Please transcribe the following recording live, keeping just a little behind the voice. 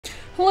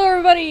Hello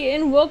everybody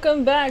and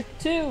welcome back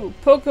to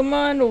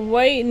Pokemon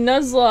White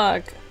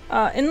Nuzlocke.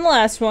 In the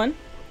last one,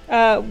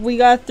 we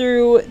got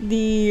through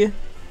the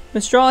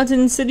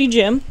Metropolitan City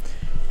Gym.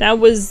 That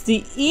was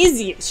the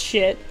easiest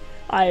shit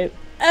I've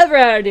ever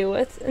had to deal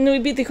with. And then we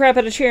beat the crap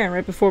out of Sharon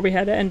right before we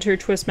had to enter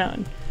Twist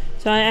Mountain.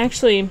 So I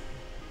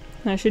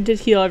should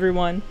did heal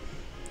everyone.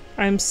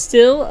 I'm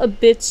still a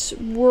bit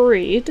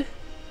worried.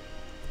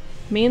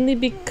 Mainly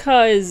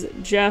because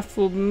Jeff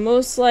will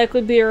most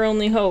likely be our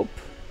only hope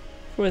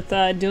with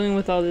dealing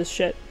with all this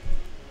shit.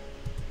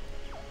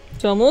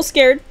 So I'm a little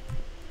scared,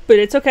 but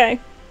it's okay.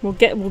 We'll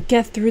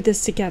get through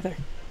this together.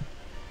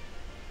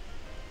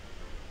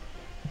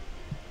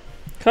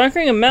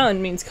 Conquering a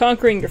mountain means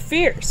conquering your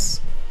fears.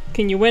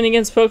 Can you win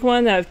against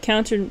Pokemon that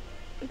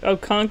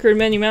have conquered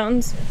many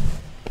mountains?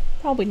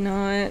 Probably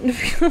not, to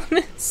be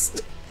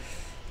honest.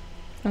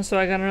 Also,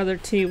 I got another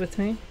tea with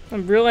me.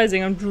 I'm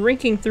realizing I'm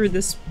drinking through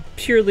this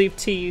pure leaf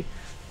tea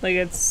like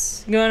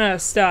it's going out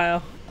of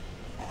style.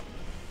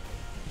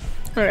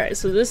 Alright,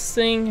 so this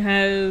thing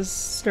has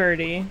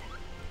sturdy.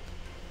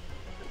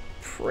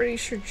 Pretty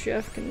sure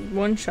Jeff can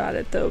one-shot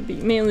it though,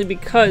 mainly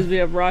because we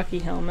have Rocky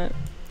Helmet.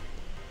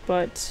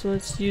 But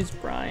let's use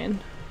Brian.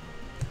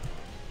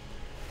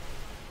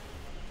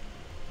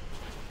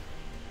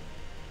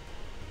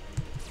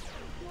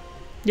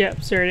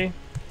 Yep, sturdy.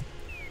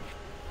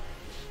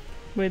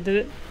 Wait,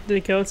 did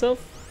it kill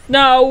itself?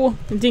 No!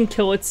 It didn't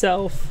kill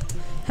itself.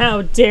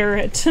 How dare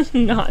it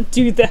not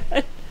do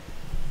that?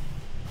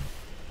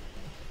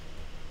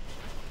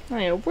 Oh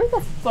yeah, where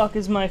the fuck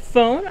is my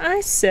phone? I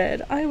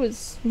said I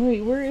was...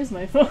 Wait, where is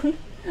my phone?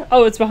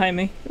 Oh, it's behind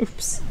me.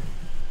 Oops.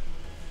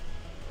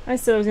 I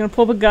said I was gonna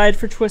pull up a guide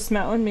for Twist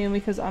Mountain, mainly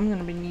because I'm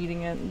gonna be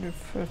needing it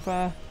if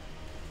that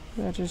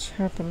is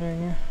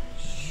happening.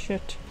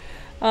 Shit.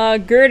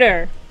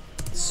 Girder.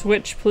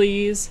 Switch,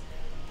 please.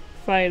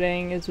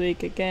 Fighting is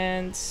weak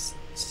against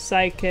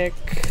Psychic.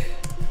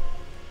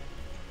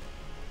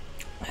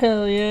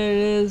 Hell yeah, it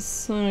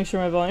is. Let me make sure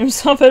my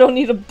volume's off. I don't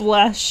need to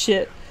blast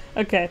shit.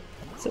 Okay.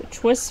 So,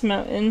 Twist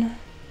Mountain.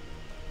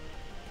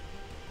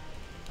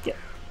 Yep.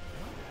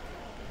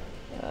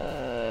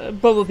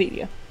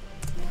 Bubblepedia.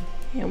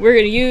 And we're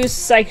gonna use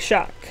Psych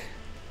Shock.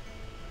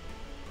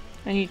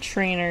 I need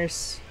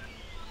trainers.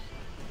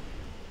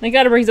 I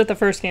gotta bring up the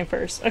first game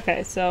first.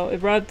 Okay, so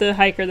it brought the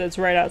hiker that's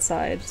right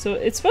outside. So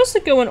it's supposed to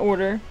go in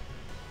order.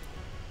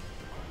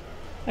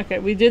 Okay,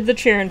 we did the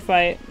Charon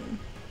fight.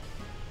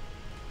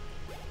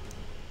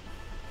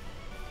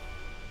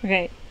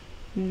 Okay.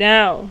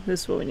 Now,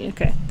 this is what we need.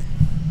 Okay.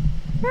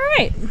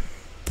 Alright.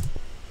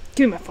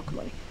 Give me my fucking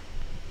money.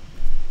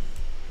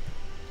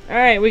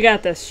 Alright, we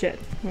got this shit.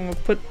 I'm gonna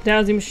put the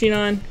dowsing machine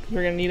on, because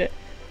we're gonna need it.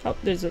 Oh,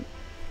 there's an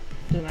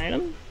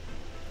item?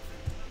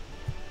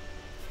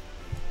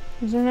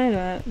 Where's there an item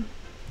at?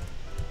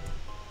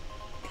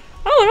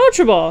 Oh, an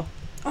Ultra Ball!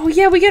 Oh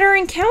yeah, we get our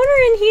encounter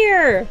in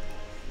here!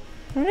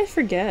 How did I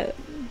forget?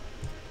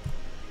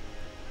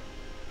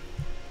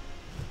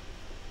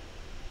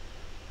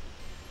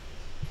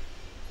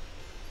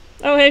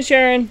 Oh, hey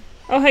Sharon.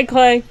 Oh, hey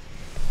Clay.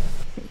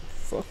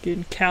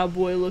 Fucking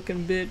cowboy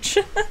looking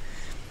bitch.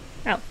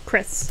 Oh,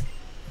 Chris.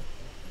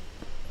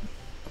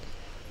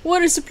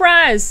 What a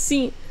surprise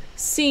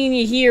seeing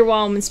you here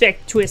while I'm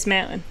inspecting Twist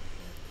Mountain.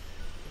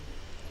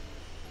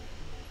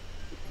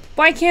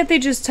 Why can't they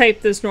just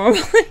type this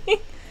normally?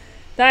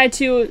 The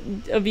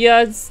two of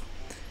yours,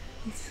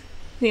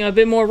 a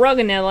bit more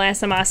rugged now the last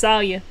time I saw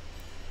you.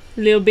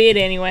 A little bit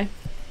anyway.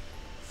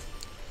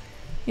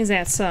 Is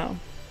that so?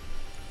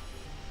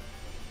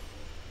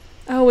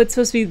 Oh, it's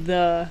supposed to be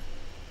the...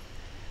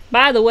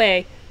 By the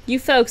way, you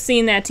folks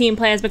seen that Team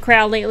Plasma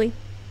crowd lately?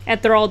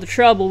 After all the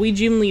trouble, we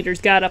gym leaders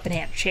got up and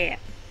had a chat.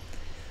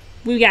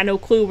 We got no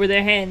clue where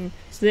they're heading,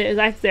 so it's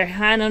like they're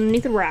hiding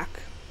underneath a rock.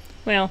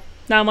 Well,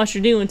 not much to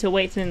do until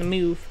waiting for them to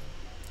move.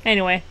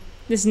 Anyway,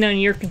 this is none of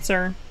your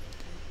concern.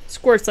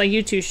 Squirts like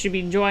you two should be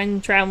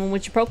enjoying traveling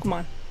with your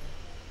Pokemon.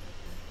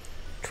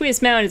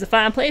 Twist Mountain is a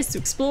fine place to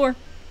explore.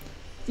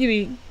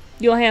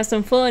 You'll have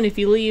some fun if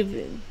you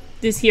leave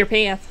this here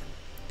path.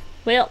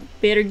 Well,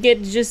 better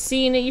get to just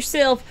seeing it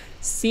yourself.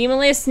 See and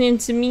listening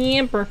to me,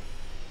 Emperor.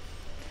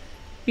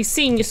 Be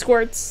seeing you,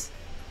 Squirts.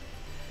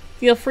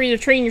 Feel free to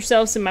train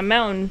yourselves in my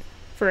mountain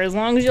for as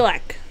long as you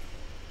like.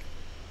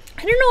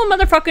 I didn't know a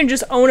motherfucker can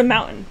just own a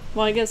mountain.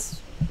 Well, I guess...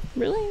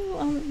 Really?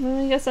 Well,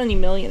 I guess any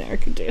millionaire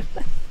could do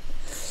that.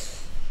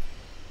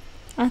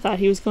 I thought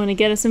he was going to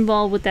get us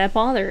involved with that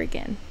bother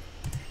again.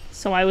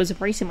 So I was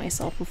bracing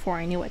myself before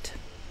I knew it.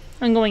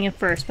 I'm going in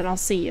first, but I'll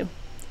see you.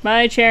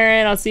 Bye,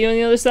 Sharon. I'll see you on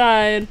the other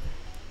side.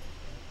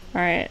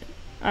 Alright.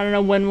 I don't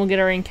know when we'll get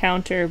our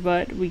encounter,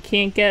 but we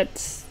can't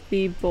get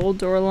the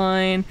Boldore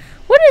line.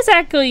 What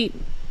exactly...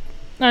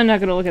 I'm not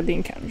going to look at the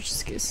encounter,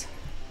 just in case.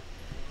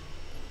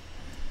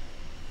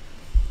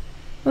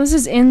 Well, this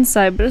is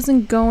inside, but it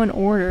doesn't go in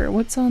order.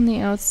 What's on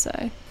the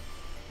outside?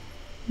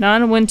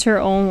 Non-winter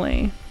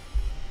only.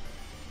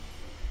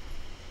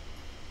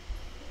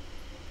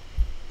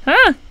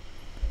 Huh?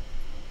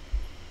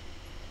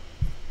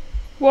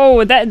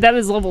 Whoa, that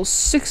is level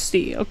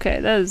 60.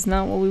 Okay, that is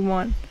not what we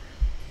want.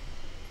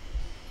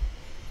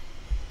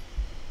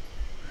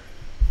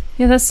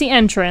 Yeah, that's the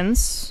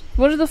entrance.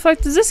 What the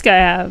fuck does this guy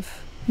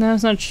have? No,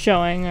 it's not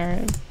showing.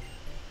 Alright.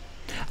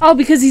 Oh,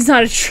 because he's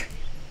not a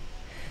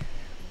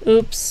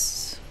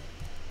Oops.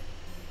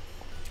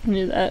 I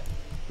knew that.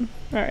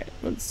 Alright,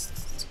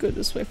 let's go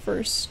this way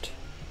first.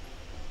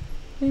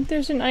 I think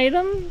there's an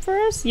item for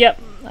us? Yep.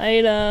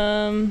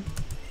 Item.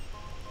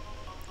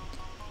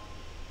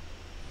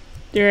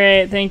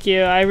 Great, thank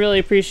you. I really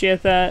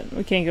appreciate that.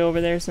 We can't go over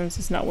there since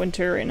it's not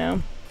winter right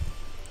now.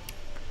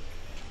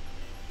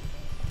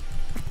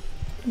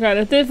 God,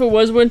 I think if it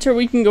was winter,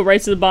 we can go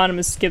right to the bottom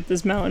and skip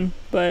this mountain,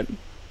 but we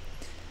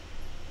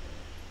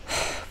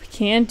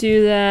can't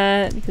do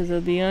that because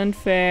it'll be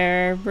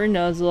unfair for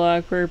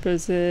Nuzlocke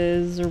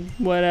purposes or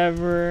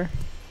whatever.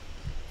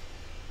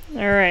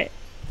 Alright.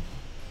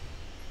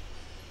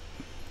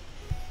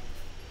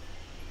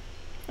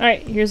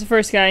 Alright, here's the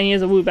first guy, and he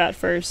has a Woobat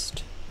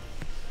first.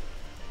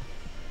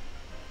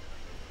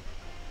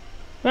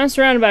 When I'm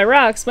surrounded by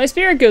rocks, my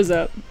spirit goes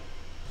up.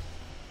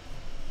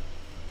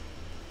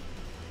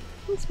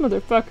 These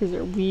motherfuckers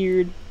are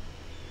weird.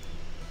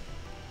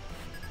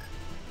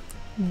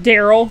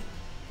 Daryl.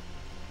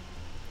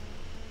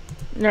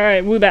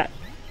 Alright, Woobat.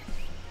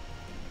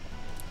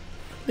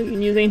 We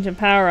can use Ancient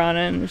Power on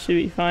it and it should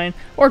be fine.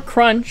 Or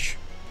Crunch.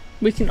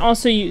 We can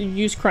also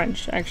use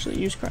Crunch. Actually,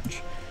 use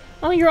Crunch.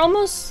 Oh, you're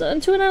almost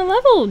to another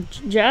level,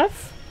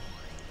 Jeff.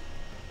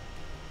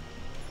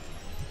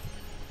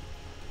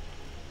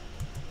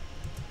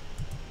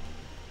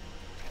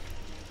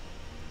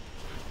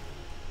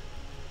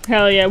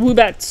 Hell yeah,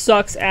 Woobat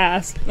sucks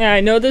ass. Yeah,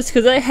 I know this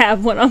because I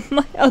have one on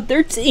my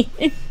other team.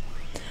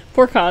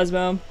 Poor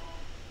Cosmo.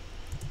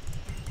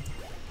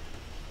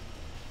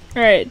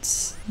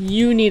 Alright,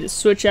 you need to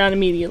switch out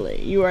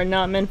immediately. You are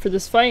not meant for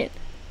this fight.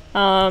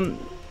 Yeah,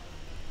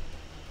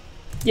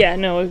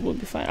 no, it will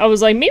be fine. I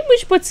was like, maybe we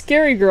should put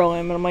Scary Girl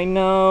in, but I'm like,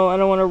 no, I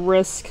don't want to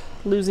risk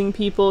losing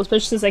people,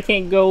 especially since I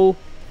can't go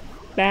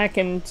back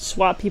and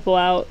swap people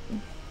out.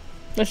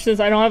 Especially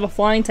since I don't have a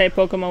flying type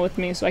Pokemon with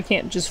me, so I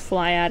can't just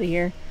fly out of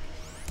here.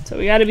 So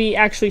we gotta be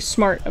actually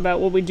smart about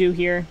what we do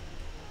here.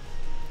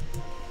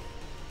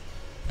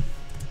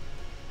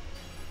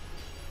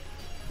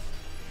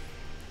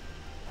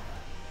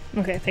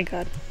 Okay, thank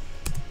God.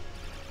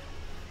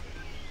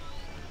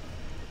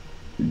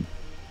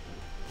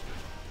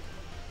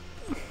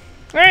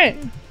 Alright!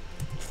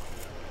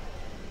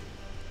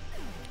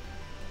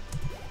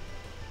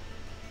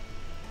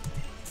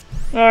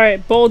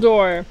 Alright,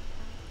 Boldore.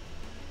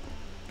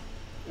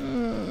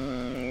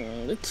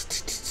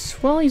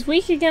 Well, he's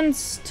weak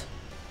against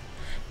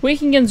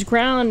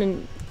ground,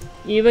 and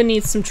Eva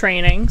needs some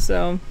training,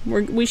 so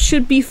we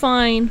should be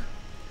fine.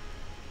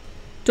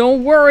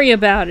 Don't worry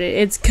about it.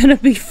 It's gonna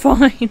be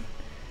fine.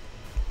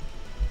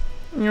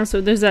 And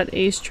also, there's that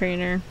Ace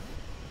trainer.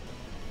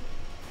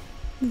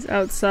 He's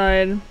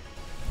outside.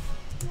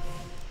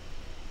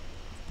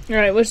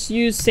 Alright, let's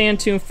use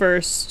Sand Tomb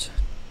first.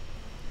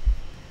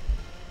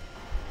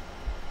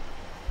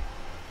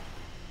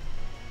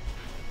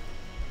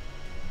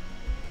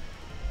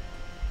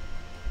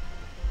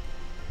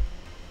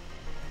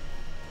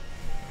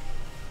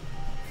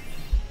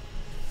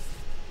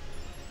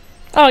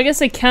 Oh, I guess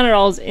they count it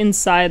all as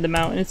inside the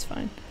mountain. It's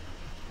fine.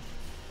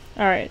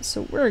 Alright,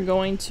 so we're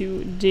going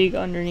to dig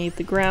underneath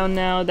the ground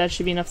now. That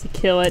should be enough to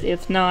kill it.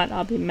 If not,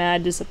 I'll be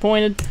mad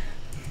disappointed.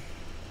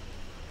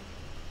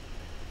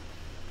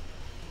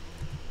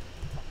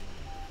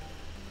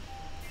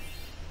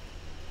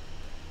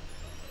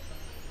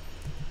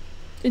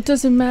 It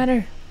doesn't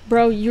matter.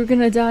 Bro, you're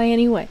gonna die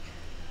anyway.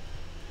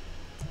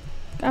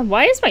 God,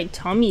 why is my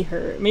tummy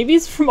hurt? Maybe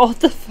it's from all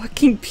the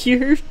fucking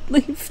pure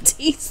leaf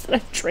teas that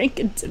I've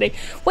drinking today.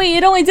 Wait,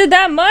 it only did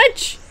that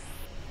much?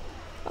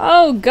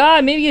 Oh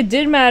god, maybe it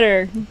did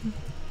matter.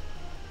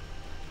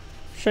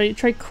 Should I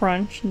try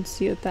Crunch and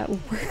see if that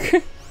will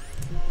work?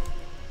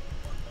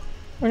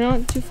 Or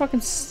not, do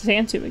fucking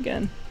Sand Tomb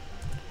again.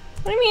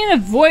 What do you mean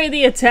avoid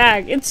the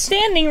attack? It's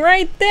standing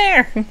right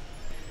there! At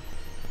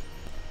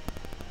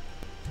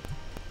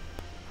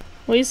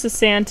least the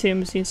Sand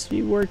Tomb seems to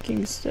be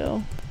working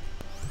still.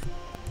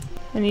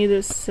 I need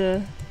this,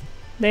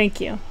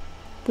 thank you.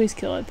 Please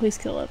kill it, please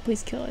kill it,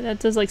 please kill it. That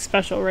does, like,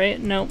 special, right?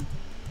 Nope.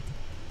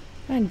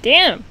 God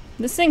damn!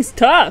 This thing's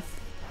tough!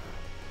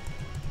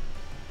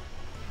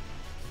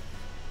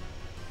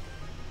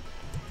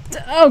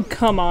 Oh,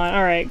 come on.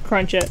 Alright,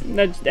 crunch it.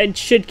 That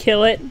should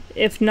kill it.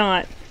 If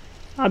not,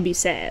 I'll be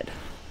sad.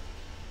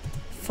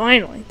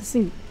 Finally. This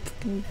thing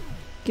fucking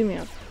give me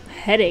a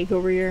headache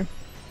over here.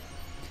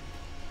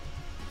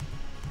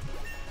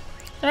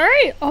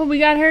 Alright! Oh, we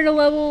got her to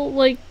level,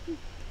 like,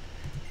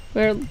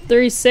 we're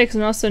 36,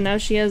 and also now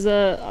she has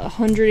a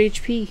 100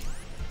 HP.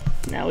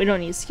 No, we don't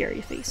need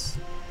Scary Face.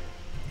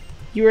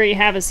 You already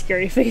have a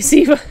Scary Face,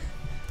 Eva.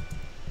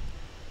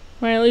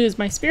 When I lose,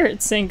 my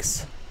spirit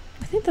sinks.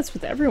 I think that's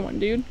with everyone,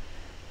 dude.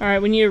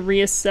 Alright, we need to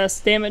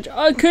reassess damage.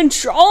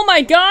 Oh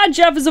my god,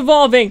 Jeff is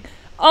evolving!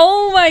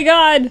 Oh my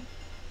god!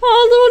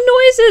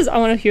 Oh, little noises! I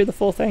want to hear the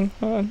full thing.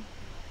 Hold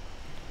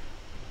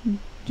on.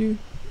 Do.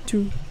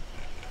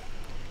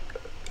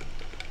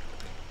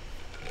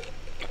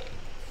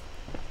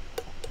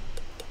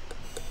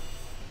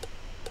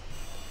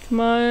 Come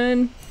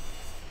on.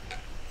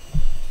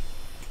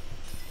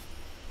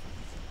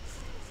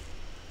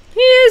 He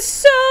is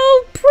so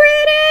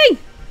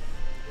pretty!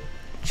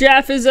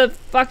 Jeff is a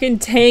fucking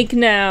tank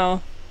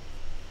now.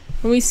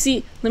 Let me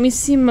see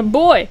my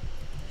boy.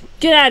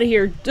 Get out of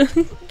here.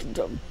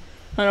 Hold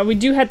on, we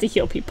do have to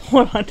heal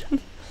people. Hold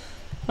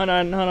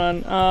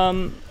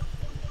on.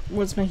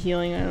 What's my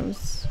healing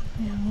items?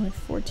 Yeah, only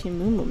 14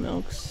 Moo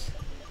Milks.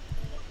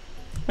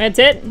 That's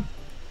it?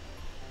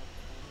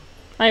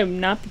 I am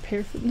not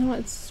prepared for— no,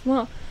 it's—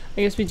 well,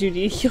 I guess we do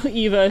need to heal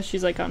Eva.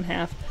 She's like on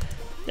half.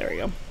 There we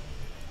go.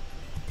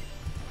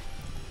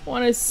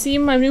 Want to see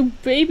my new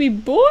baby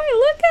boy?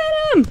 Look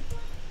at him!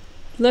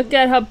 Look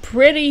at how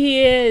pretty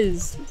he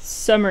is!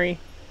 Summary.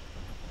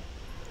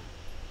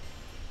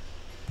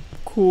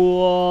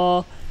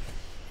 Cool.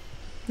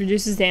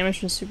 Reduces damage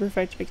from super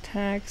effective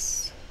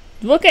attacks.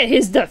 Look at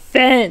his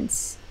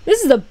defense!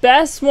 This is the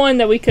best one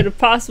that we could have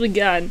possibly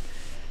gotten.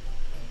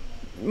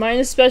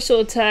 Minus special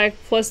attack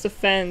plus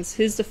defense.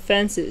 His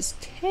defense is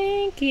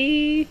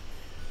tanky.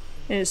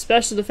 And his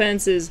special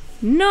defense is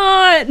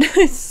not!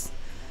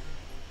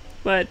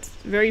 But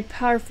very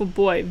powerful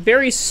boy.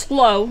 Very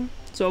slow.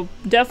 So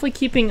definitely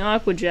keeping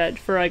Aqua Jet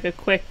for like a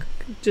quick,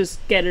 just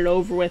get it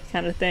over with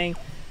kind of thing.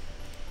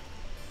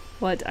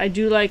 But I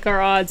do like our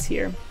odds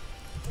here.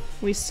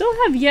 We still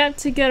have yet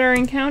to get our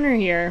encounter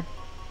here.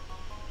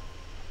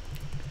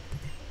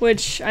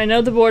 Which, I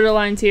know the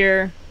borderlines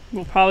here.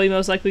 We'll probably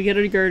most likely get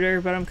a Girder,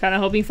 but I'm kind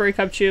of hoping for a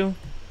Cupchew.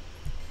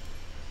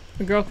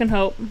 A girl can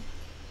hope.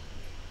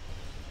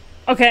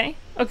 Okay.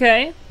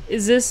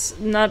 Is this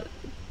not—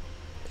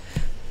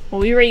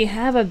 well, we already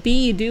have a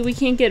B, dude. We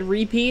can't get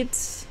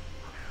repeats.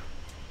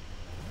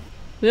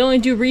 We only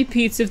do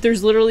repeats if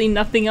there's literally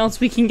nothing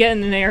else we can get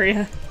in an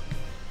area.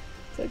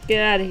 So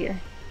get out of here.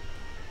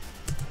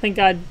 Thank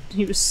God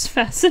he was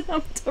fast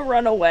enough to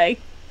run away.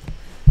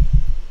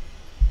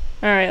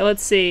 Alright,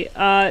 let's see.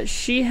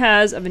 She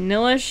has a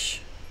Vanillish,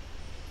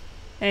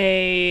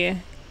 a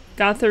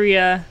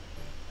Gothria.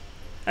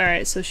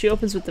 Alright, so she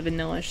opens with the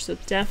Vanillish, so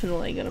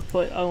definitely gonna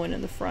put Owen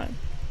in the front.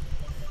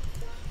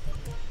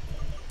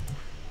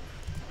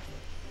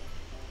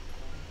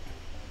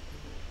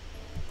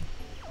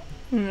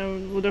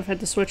 We'll have had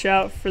to switch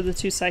out for the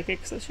 2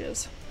 Psychics that she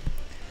has.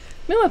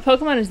 Maybe my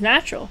Pokemon is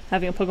natural.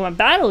 Having a Pokemon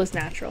battle is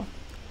natural.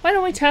 Why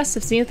don't we test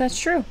to see if that's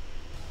true?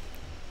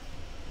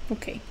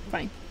 Okay,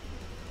 fine.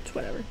 It's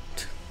whatever.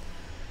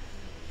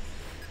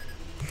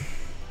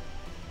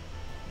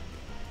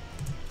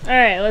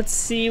 Alright, let's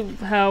see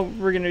how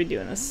we're gonna be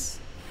doing this.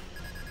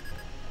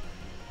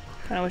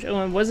 Kinda wish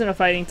Owen wasn't a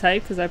fighting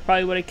type, because I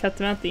probably would have kept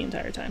him out the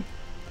entire time.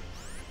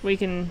 We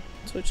can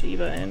switch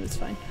Eva and it's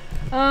fine.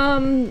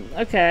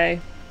 Okay.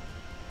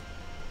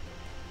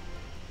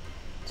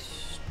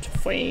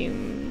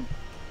 Flame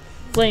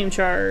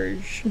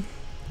charge.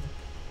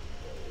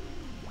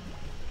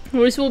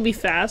 This will be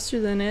faster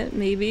than it,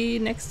 maybe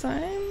next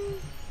time?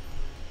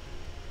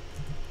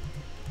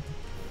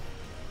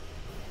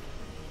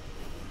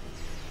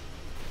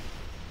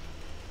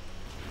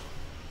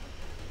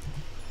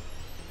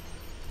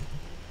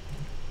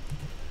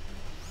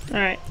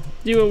 Alright,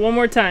 do it one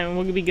more time and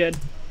we'll be good.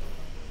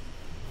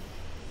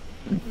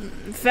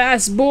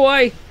 Fast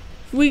boy!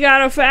 We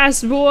got a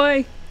fast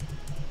boy!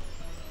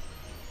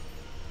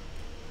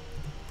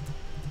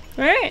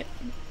 Alright.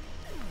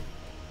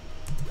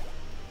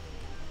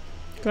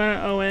 Going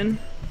to Owen.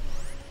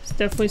 Let's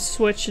definitely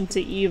switch into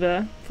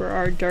Eva for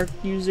our dark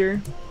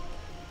user.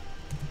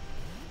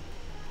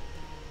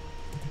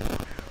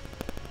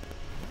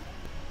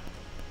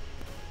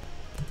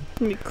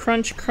 Gonna be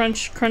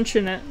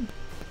crunching it.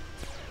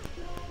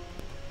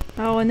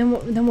 Oh, and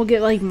then we'll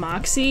get like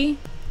Moxie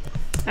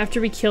after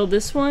we kill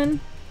this one,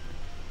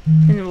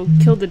 and then we'll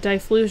kill the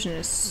Diffusion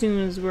as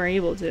soon as we're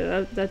able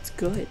to. That's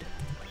good.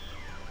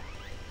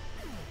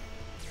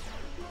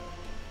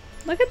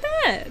 Look at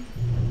that!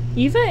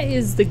 Eva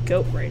is the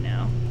GOAT right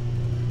now.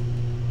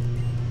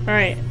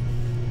 Alright.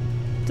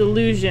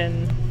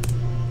 Delusion.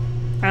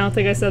 I don't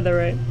think I said that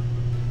right.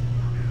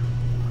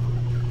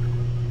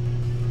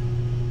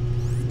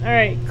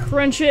 Alright,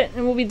 crunch it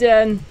and we'll be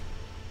done.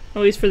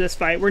 At least for this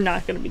fight. We're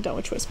not going to be done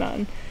with Twist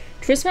Mountain.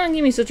 Twist Mountain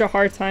gave me such a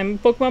hard time in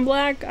Pokemon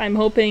Black. I'm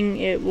hoping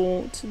it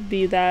won't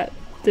be that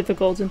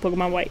difficult in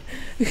Pokemon White.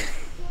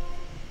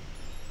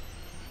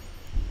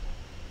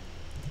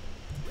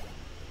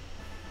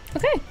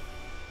 Okay.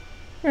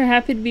 We're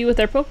happy to be with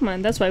our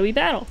Pokemon. That's why we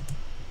battle.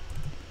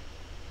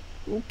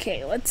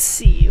 Okay, let's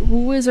see.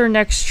 Who is our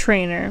next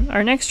trainer?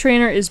 Our next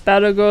trainer is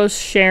Battlegirl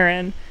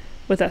Sharon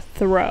with a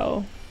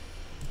throw.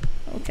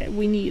 Okay,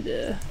 we need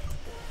to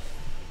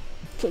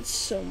put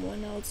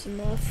someone else in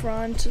the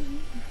front.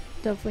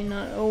 Definitely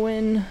not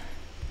Owen.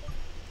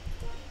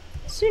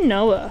 Let's do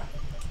Noah.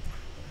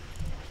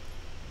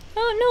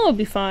 Oh, Noah will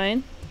be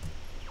fine.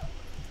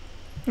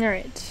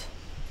 Alright.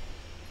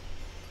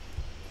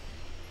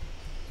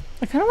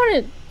 I kind of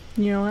want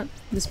to, you know what?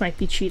 This might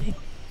be cheating.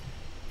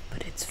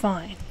 But it's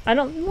fine. I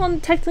don't, well,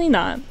 technically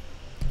not.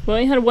 We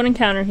only had one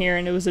encounter here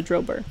and it was a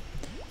Drillbur.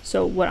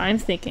 So what I'm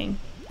thinking,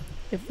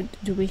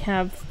 do we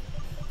have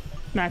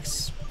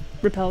max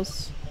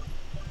repels?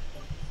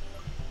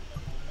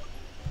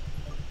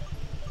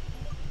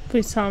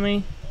 Please tell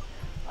me.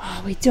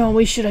 Oh, we don't.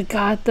 We should have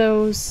got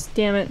those.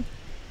 Damn it.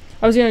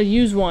 I was gonna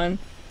use one,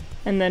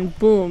 and then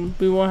boom,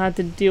 we won't have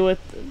to deal with.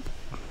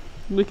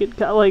 We could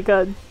got like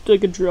a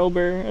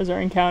Drillbur as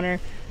our encounter.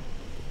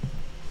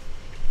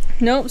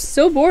 Nope,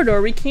 still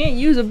Bordor. We can't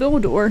use a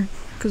Bildor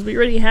because we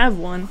already have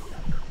one,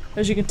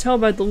 as you can tell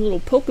by the little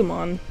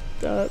Pokemon,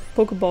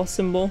 Pokeball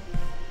symbol.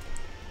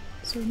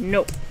 So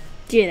nope,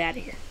 get out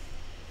of here.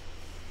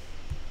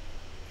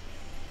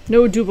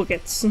 No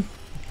duplicates.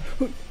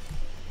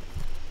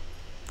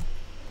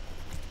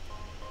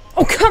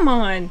 Oh, come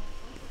on!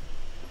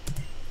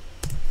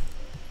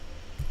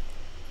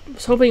 I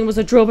was hoping it was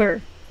a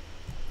Drillbur.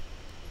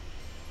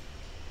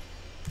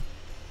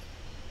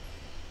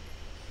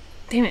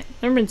 Damn it,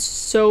 I've been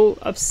so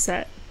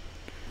upset.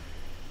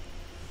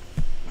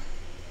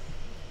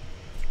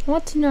 I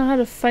want to know how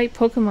to fight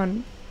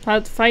Pokemon, how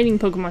fighting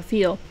Pokemon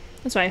feel.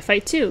 That's why I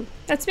fight too.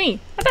 That's me,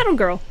 a battle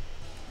girl.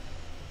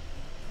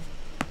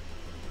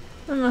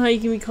 I don't know how you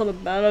can be called a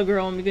battle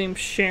girl and be named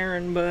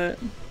Sharon, but...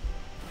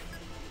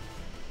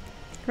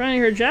 Apparently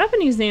her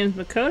Japanese name is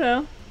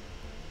Makoto.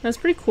 That's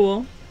pretty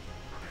cool.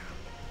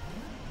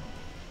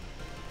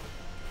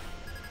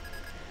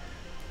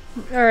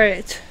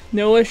 Alright,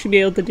 Noah should be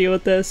able to deal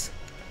with this.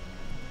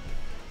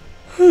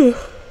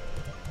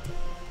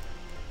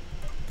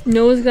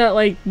 Noah's got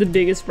like the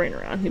biggest brain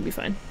around, he'll be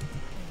fine.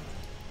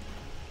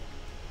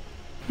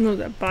 No,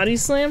 that body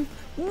slam?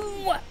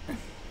 What?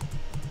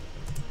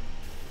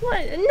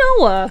 What?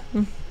 Noah!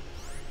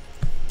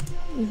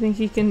 You think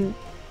he can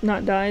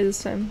not die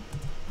this time?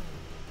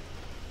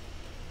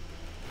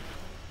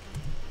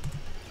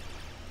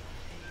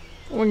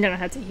 We're gonna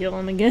have to heal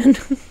him again.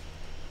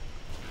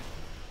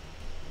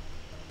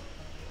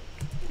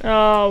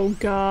 Oh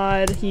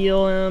god,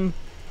 heal him.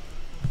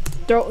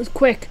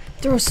 Quick,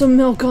 throw some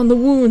milk on the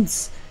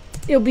wounds.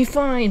 It'll be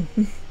fine.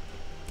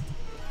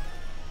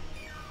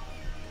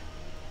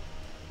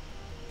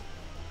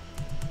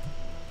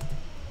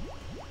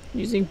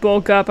 Using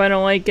bulk up, I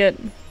don't like it.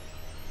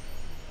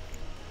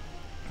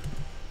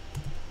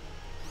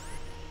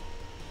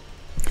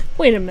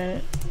 Wait a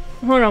minute.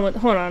 Hold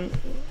on.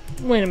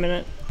 Wait a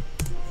minute.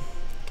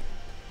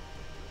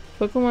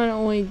 Pokemon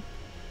only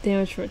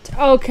damage for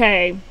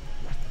okay.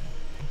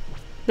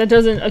 That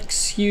doesn't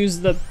excuse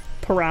the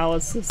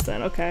paralysis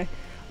then, okay.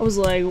 I was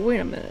like, wait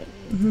a minute.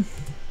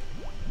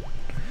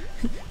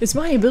 Is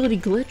my ability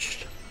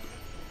glitched?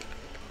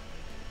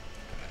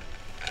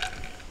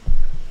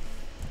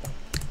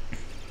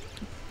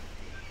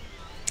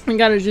 I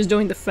got it just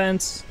doing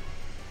defense.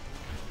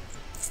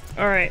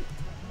 Alright.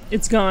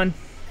 It's gone.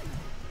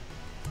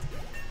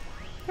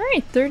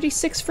 Alright,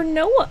 36 for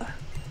Noah.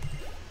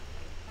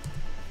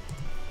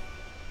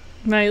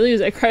 When I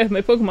lose, I cry with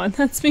my Pokemon.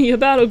 That's me, a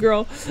battle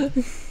girl.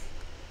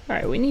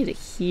 Alright, we need to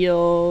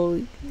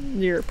heal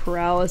your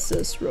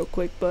paralysis real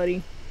quick,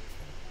 buddy.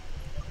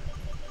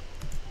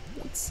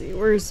 Let's see,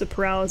 where's the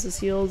paralysis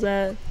heals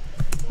at?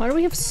 Why do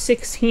we have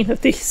 16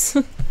 of these?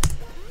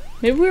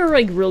 Maybe we were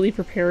like really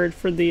prepared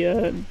for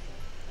the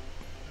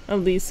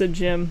Elisa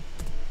gym.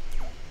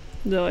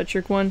 The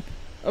electric one.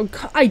 Oh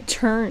god, I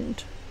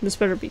turned. This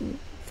better be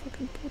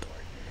fucking Bulldor.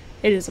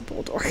 It is a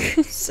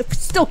Bulldor.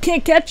 Still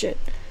can't catch it.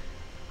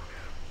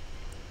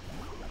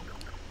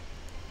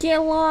 Get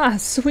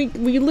lost. We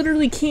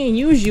literally can't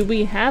use you.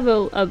 We have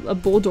a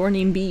Bulldor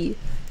named B.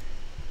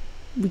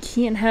 We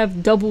can't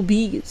have double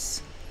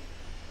B's.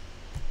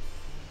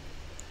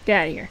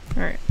 Get out of here.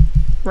 Alright.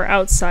 We're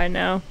outside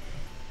now.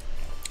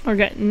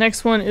 Okay,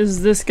 next one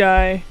is this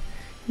guy.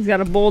 He's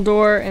got a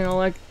Bulldor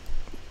and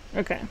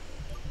okay.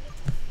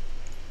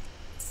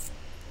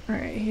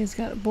 Alright, he's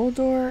got a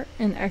Bulldor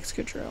and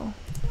Excadrill.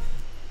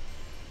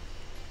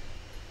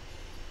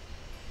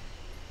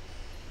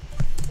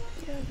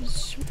 Yeah,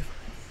 this should be fine.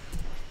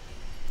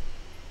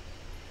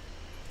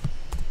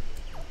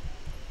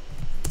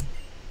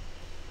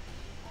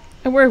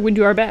 At work, we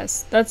do our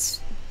best. That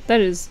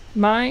is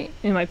my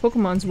and my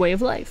Pokemon's way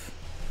of life.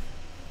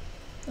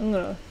 I'm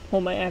gonna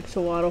hold my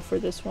Axolotl for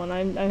this one.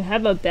 I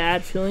have a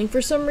bad feeling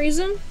for some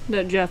reason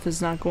that Jeff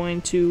is not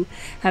going to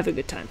have a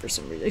good time for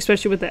some reason,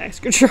 especially with the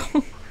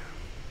Excadrill.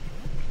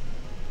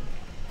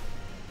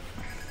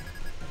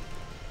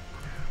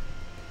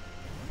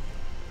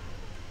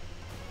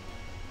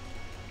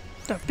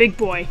 The big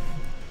boy.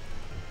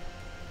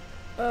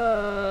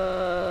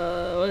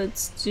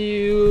 Let's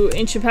do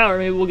Ancient Power.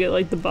 Maybe we'll get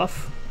like the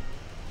buff.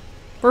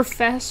 We're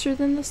faster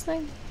than this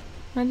thing?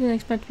 I didn't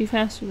expect to be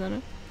faster than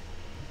it.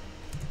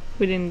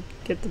 We didn't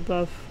get the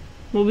buff.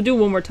 Well, we'll do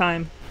it one more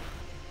time.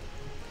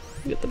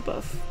 We'll get the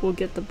buff. We'll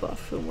get the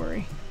buff, don't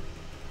worry.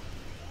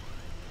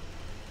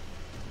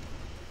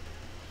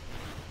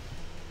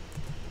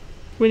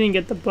 We didn't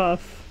get the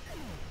buff.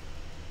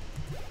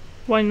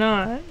 Why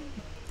not?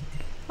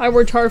 I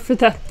worked hard for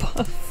that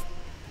buff.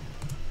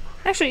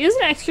 Actually,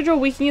 isn't Excadrill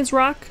weak against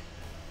rock?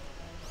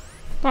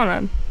 Hold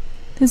on.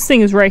 This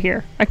thing is right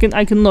here. I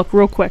can look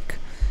real quick.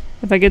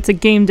 If I get to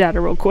game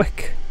data real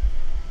quick.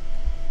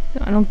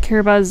 I don't care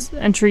about his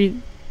entry.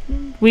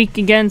 Weak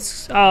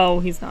against... Oh,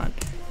 he's not.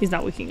 He's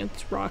not weak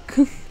against rock.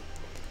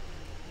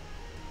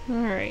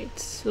 Alright,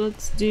 so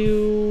let's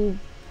do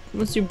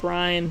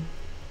Brian.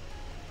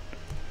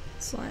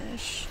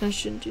 Slash. That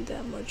shouldn't do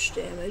that much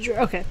damage.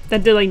 Okay,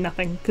 that did like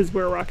nothing because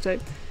we're a rock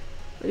type.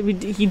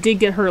 He did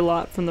get hurt a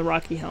lot from the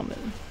rocky helmet.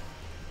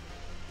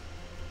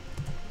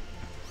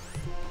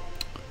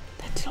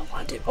 That did a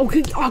lot of damage.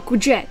 Okay, Aqua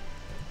Jet!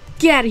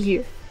 Get out of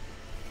here!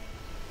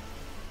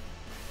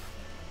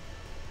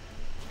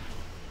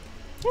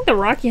 I think the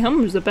rocky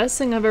helmet was the best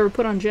thing I've ever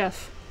put on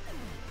Jeff.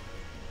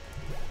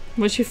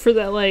 Especially for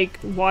that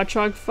like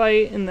Watchog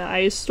fight in the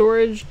ice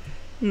storage.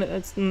 In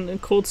the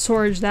cold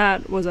storage,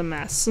 that was a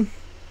mess.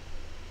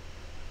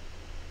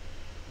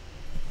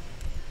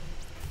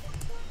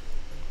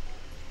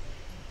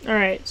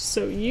 Alright,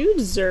 so you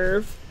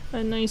deserve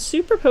a nice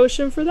super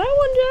potion for that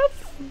one,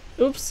 Jeff.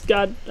 Oops,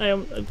 God,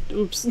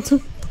 oops.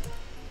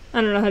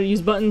 I don't know how to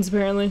use buttons,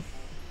 apparently.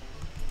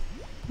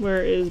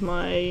 Where is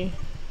my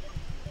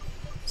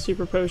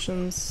super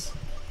potions?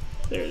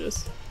 There it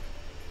is.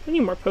 I need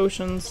more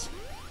potions.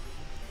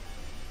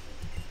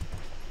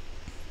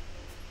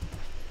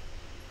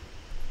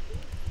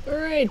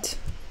 Alright.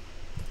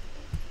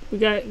 We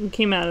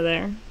came out of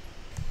there.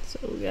 So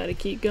we gotta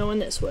keep going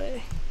this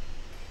way.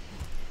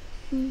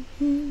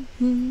 Oh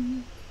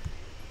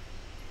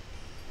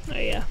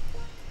yeah.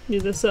 Do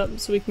this up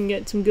so we can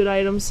get some good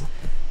items.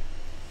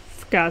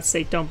 For God's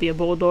sake, don't be a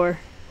Bulldor.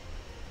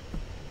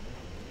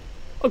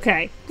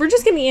 Okay, we're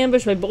just getting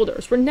ambushed by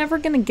Bulldors. We're never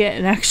gonna get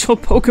an actual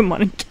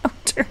Pokemon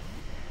encounter.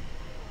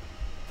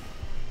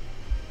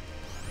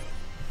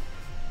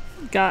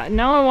 God,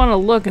 now I want to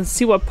look and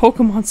see what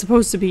Pokemon's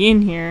supposed to be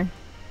in here.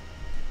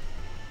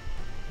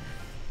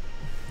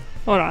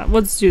 Hold on,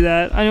 let's do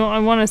that. I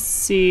want to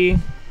see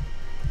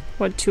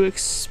what to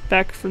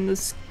expect from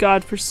this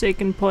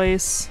godforsaken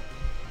place.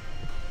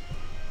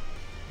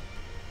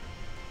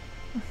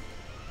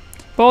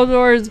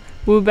 Bulldors,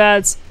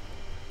 Woobats,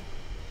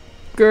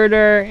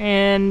 Girder,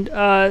 and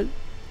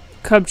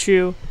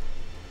Cubchoo.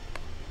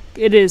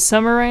 It is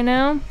summer right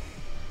now,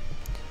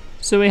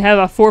 so we have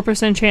a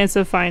 4% chance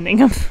of finding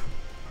them.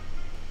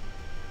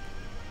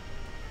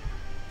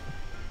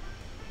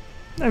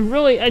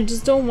 I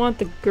just don't want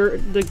the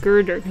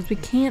Girder because we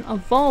can't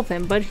evolve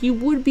him, but he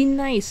would be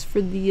nice for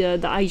the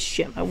ice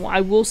gym.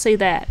 I will say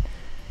that.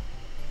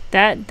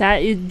 That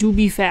do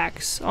be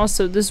facts.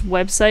 Also, this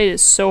website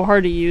is so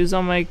hard to use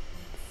on my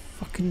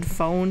fucking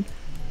phone.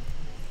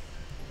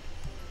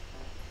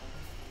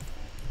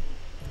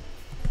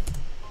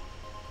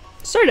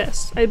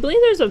 Stardust. I believe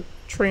there's a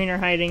trainer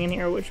hiding in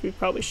here, which we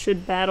probably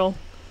should battle.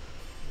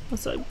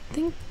 Also, I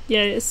think,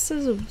 yeah, it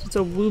says it's a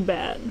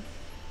Woobat.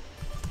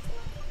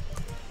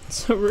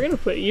 So we're gonna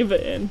put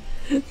Eva in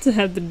to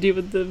have to deal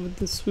with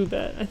the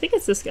Swoobat. I think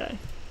it's this guy.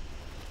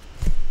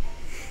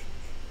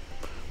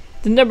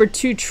 The number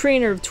 2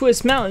 trainer of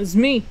Twist Mountain is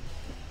me.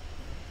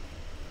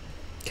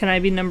 Can I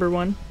be number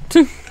 1?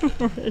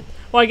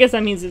 Well, I guess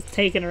that means it's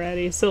taken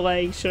already. So,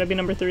 like, should I be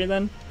number 3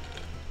 then?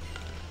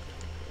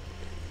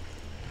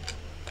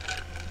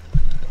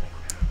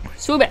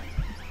 Swoobat.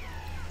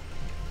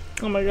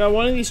 Oh my god,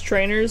 one of these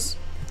trainers,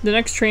 the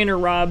next trainer,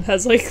 Rob,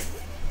 has like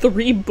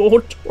 3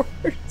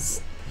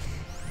 Bulldors.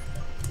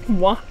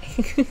 Why?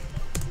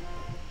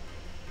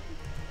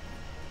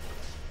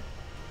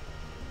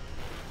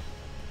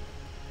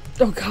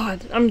 Oh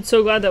god, I'm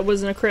so glad that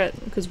wasn't a crit,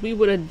 because we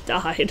would have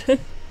died.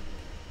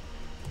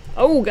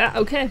 Oh god,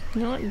 okay,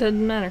 you know what,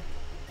 doesn't matter.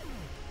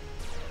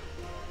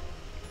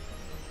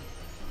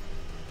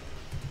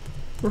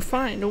 We're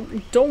fine,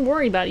 don't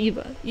worry about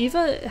Eva.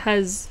 Eva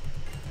has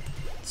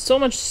so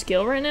much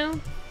skill right now.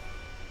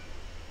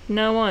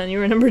 Now on, you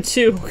were number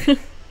 2.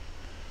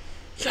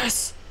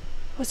 Yes!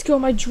 Let's go,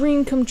 my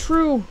dream come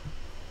true!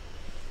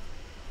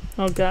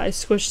 Oh god, I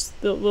squished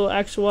the little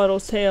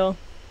Axolotl's tail.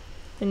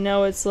 And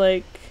now it's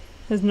like,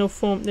 has no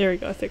foam. There we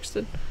go, I fixed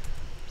it.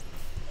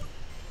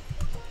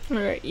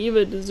 Alright,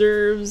 Eva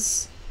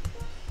deserves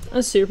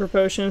a super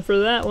potion for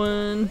that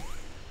one.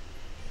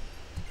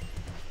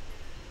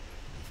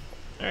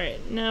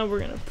 Alright, now we're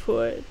gonna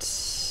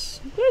put...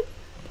 What?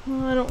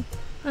 Oh,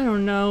 I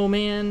don't know,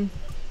 man.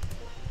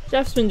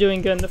 Jeff's been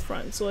doing good in the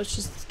front, so let's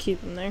just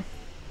keep him there.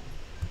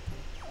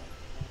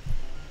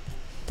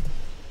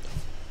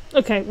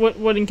 Okay,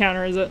 what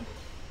encounter is it?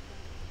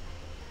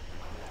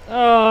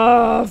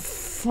 Oh,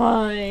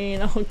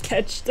 fine. I'll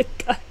catch the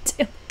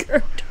goddamn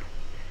Girder.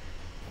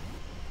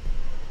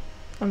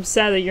 I'm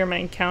sad that you're my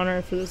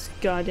encounter for this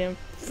goddamn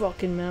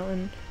fucking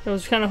mountain. I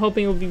was kind of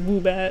hoping it would be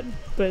Woobat,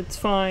 but it's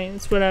fine.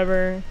 It's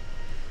whatever.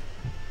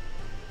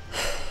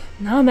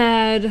 Not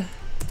mad.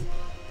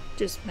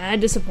 Just mad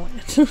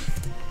disappointed.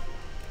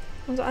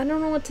 I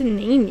don't know what to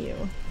name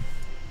you.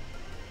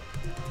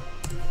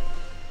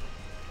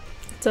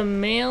 It's a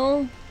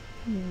male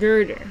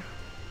Girder.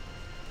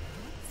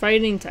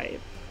 Fighting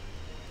type.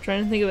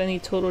 Trying to think of any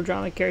total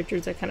drama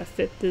characters that kind of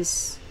fit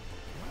this.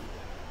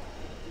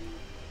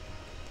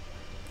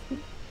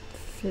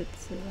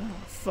 Fits. I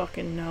don't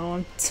fucking know.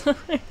 I'm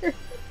tired.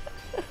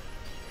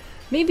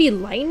 Maybe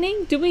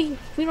Lightning? We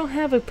don't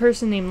have a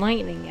person named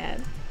Lightning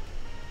yet.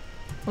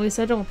 At least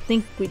I don't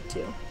think we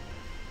do.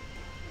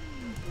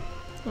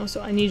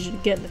 Also, I need you to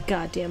get in the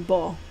goddamn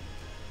ball.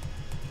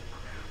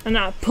 I'm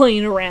not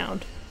playing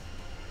around.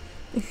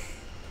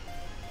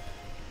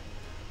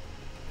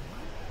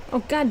 Oh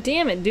god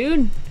damn it,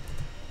 dude!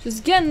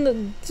 Just get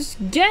in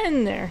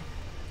there.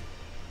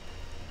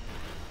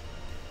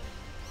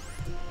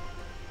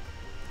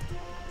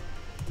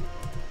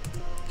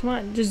 Come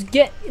on, just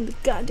get in the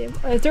goddamn.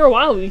 After a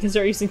while, we can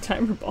start using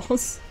timer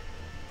balls.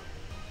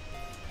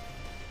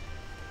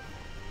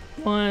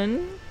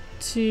 1,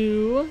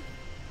 2,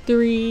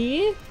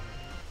 3.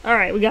 All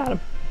right, we got him.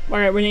 All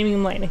right, we're naming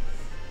him Lightning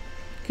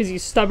because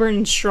he's stubborn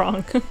and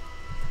strong.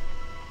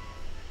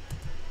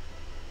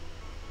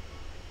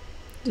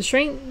 They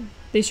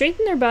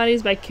strengthen their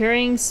bodies by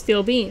carrying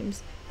steel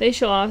beams. They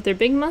show off their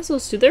big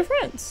muscles to their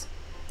friends.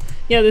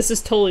 Yeah, this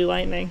is totally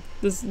Lightning.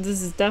 This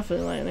is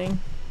definitely Lightning.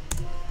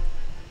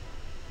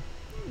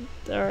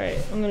 Alright,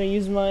 I'm gonna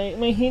use my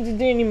handy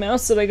dandy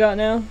mouse that I got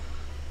now.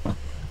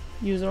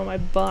 Use it on my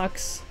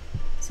box.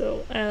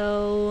 So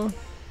L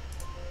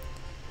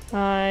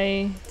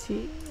I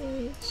T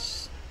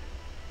H.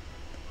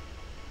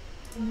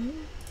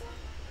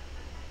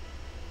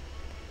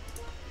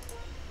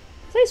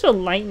 It's nice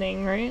with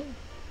lightning, right?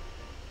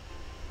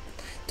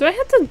 Do I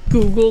have to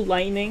Google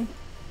lightning?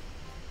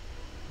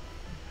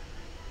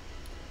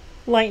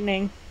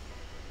 Lightning.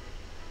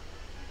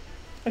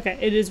 Okay,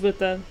 it is with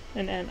an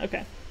N.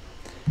 Okay.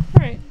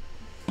 Alright.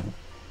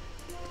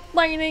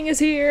 Lightning is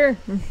here!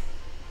 Let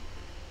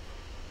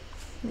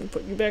me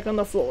put you back on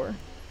the floor.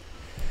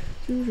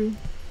 There's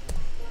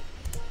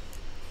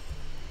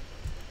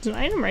an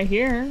item right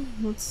here.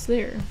 What's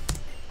there?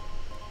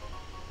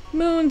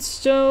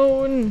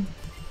 Moonstone!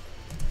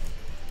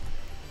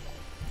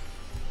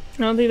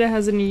 I don't think that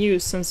has any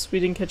use since we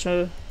didn't catch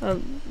a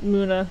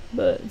Luna,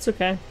 but it's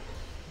okay.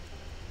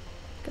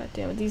 God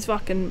damn it, these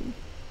fucking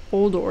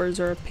Boldors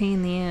are a pain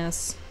in the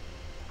ass.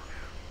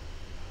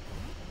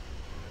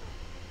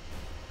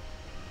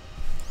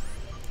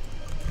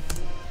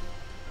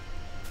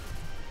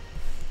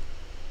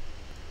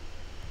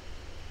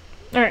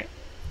 Alright.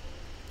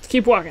 Let's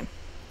keep walking.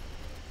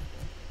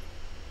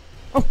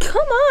 Oh,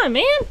 come on,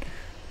 man!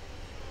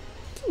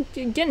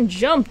 You're getting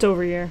jumped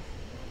over here.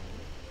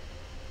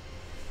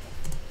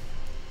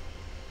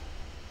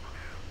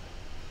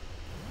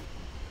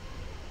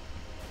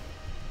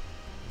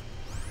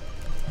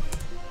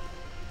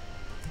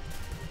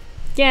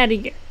 Get out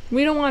of here.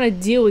 We don't want to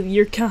deal with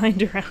your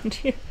kind around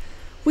here.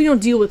 We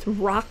don't deal with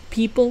rock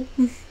people.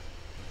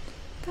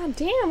 God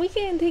damn, we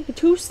can't take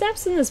 2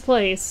 steps in this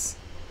place.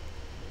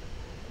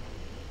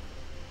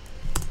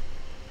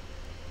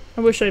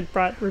 I wish I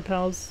brought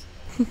repels.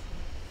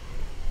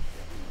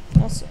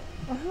 Also,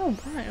 I don't know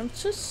why, I'm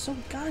just so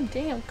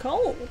goddamn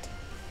cold.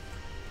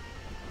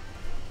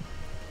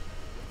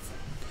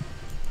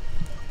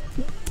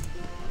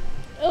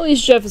 At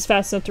least Jeff is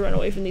fast enough to run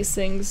away from these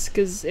things,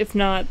 because if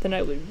not, then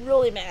I would be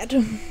really mad.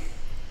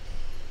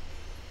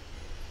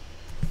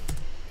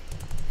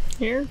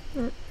 Here?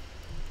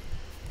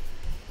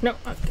 No,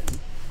 okay.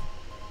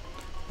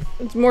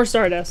 It's more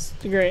Stardust.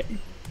 Great.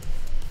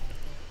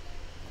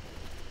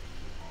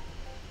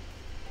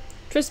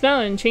 Twist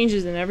Mountain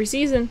changes in every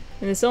season,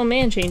 and the Silent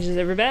Man changes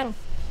every battle.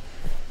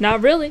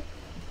 Not really,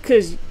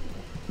 because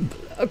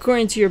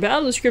according to your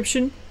battle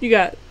description, you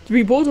got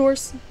 3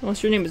 Boldors.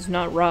 Unless your name is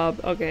not Rob.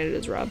 Okay, it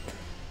is Rob.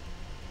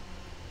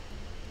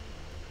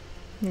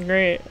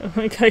 Great.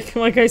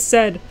 Like I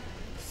said,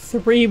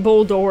 3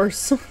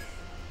 Boldors.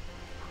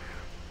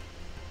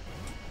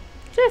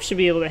 Jeff should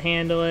be able to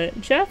handle it.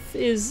 Jeff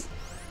is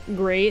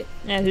great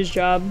at his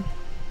job.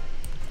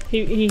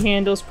 He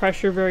handles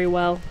pressure very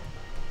well.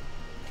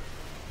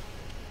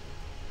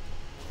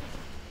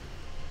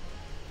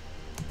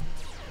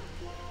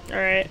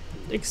 Alright,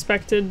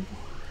 expected.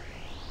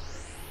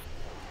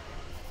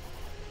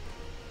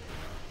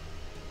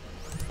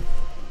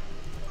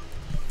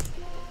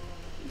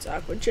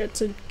 Aqua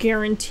Jet's a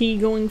guarantee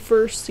going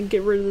first to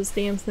get rid of this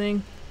damn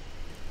thing.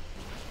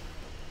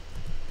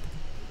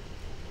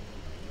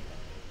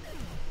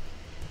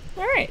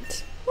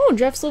 Alright. Oh,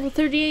 Jeff's level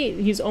 38.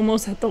 He's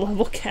almost at the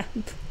level cap.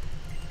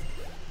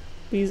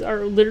 These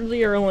are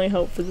literally our only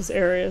hope for this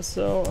area,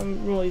 so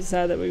I'm really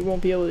sad that we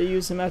won't be able to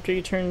use him after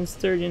he turns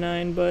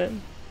 39, but...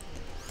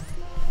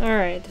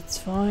 Alright, it's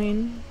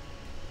fine.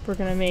 We're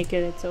gonna make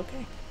it, it's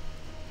okay.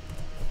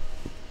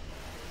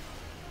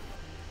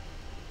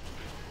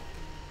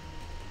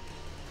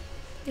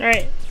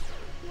 Alright.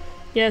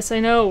 Yes, I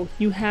know.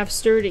 You have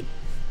sturdy.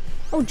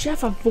 Oh,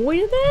 Jeff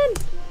avoided that?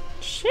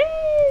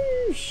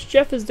 Sheesh.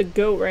 Jeff is the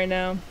goat right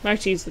now.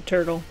 Actually, he's the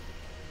turtle.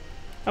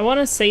 I want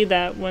to say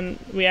that when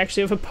we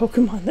actually have a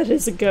Pokemon that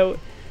is a goat.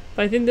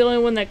 But I think the only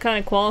one that kind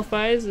of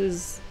qualifies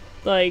is,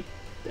 like,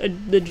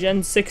 the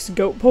Gen 6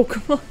 goat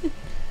Pokemon.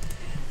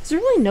 Is there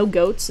really no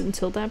goats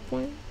until that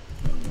point?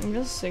 I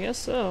guess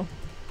so.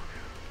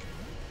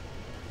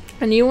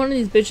 I need one of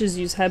these bitches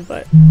use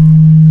headbutt.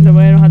 That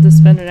way I don't have to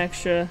spend an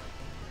extra...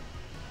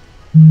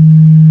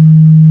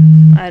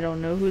 I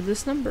don't know who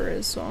this number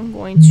is, so I'm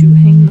going to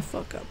hang the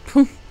fuck up.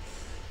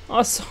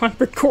 Also, I'm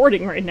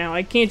recording right now.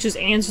 I can't just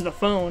answer the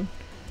phone.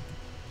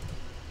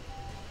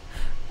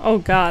 Oh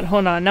god,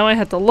 hold on. Now I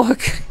have to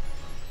look.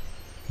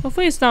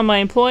 Hopefully it's not my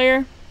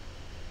employer.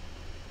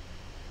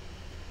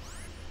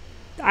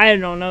 I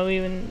don't know,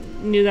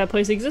 even knew that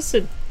place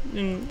existed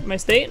in my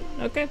state.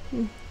 Okay.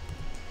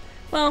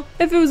 Well,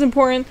 if it was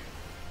important,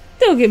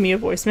 they'll give me a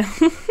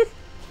voicemail.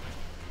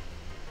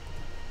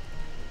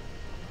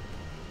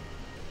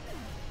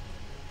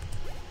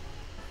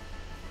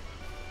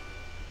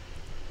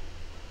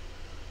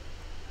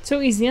 So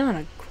easy on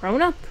a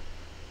grown-up?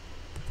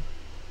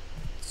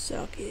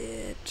 Suck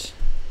it.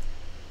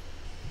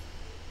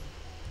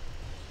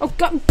 Oh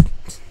god!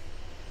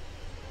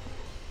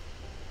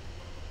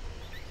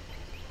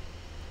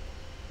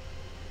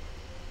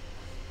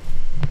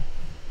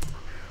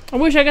 I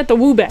wish I got the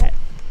Woobat.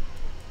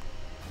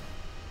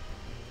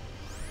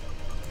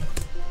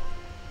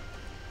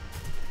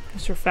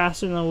 Guess you're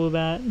faster than the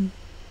Woobat.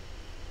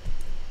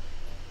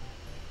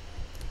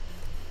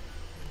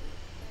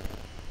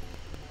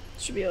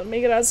 Should be able to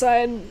make it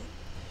outside.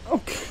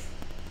 Okay.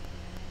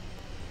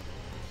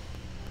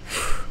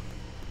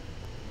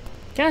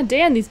 God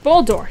damn, these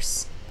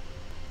Boldors.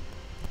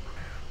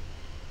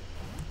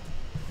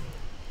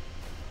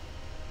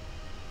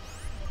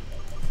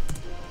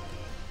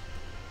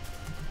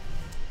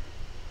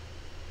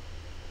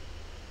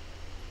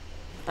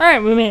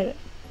 Alright, we made it.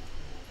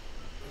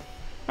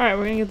 Alright,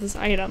 we're gonna get this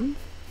item.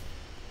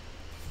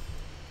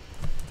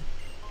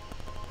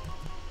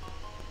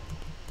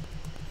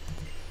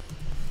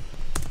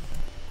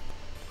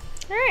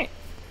 Alright.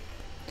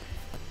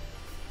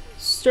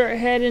 Start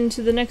heading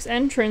to the next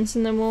entrance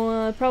and then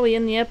we'll probably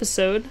end the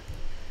episode.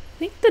 I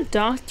think the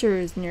doctor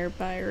is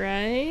nearby,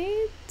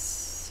 right?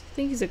 I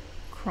think he's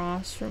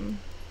across from...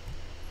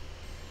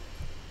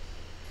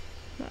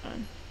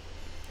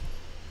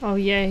 Oh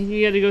yeah,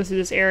 you gotta go through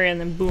this area and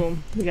then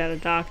boom, we got a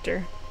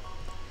doctor.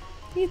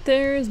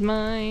 There's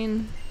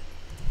mine.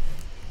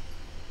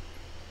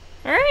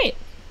 Alright.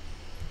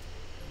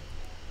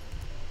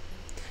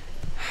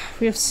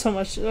 We have so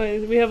much,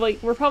 we have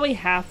like, we're probably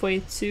halfway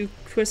to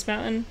Twist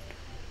Mountain.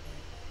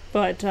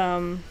 But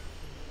in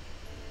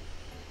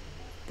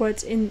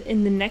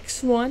the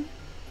next one,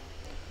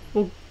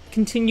 we'll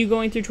continue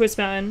going through Twist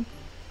Mountain.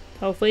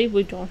 Hopefully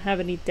we don't have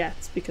any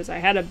deaths, because I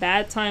had a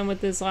bad time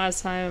with this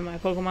last time in my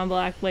Pokemon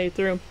Black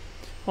playthrough.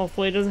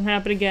 Hopefully it doesn't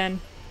happen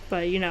again.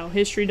 But, you know,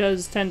 history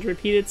does tend to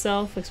repeat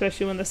itself,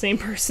 especially when the same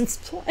person's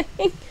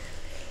playing.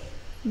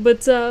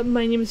 But,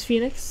 my name is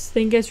Phoenix.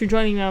 Thank you guys for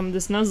joining me on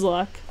this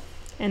Nuzlocke.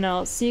 And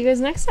I'll see you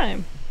guys next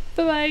time.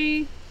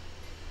 Bye-bye!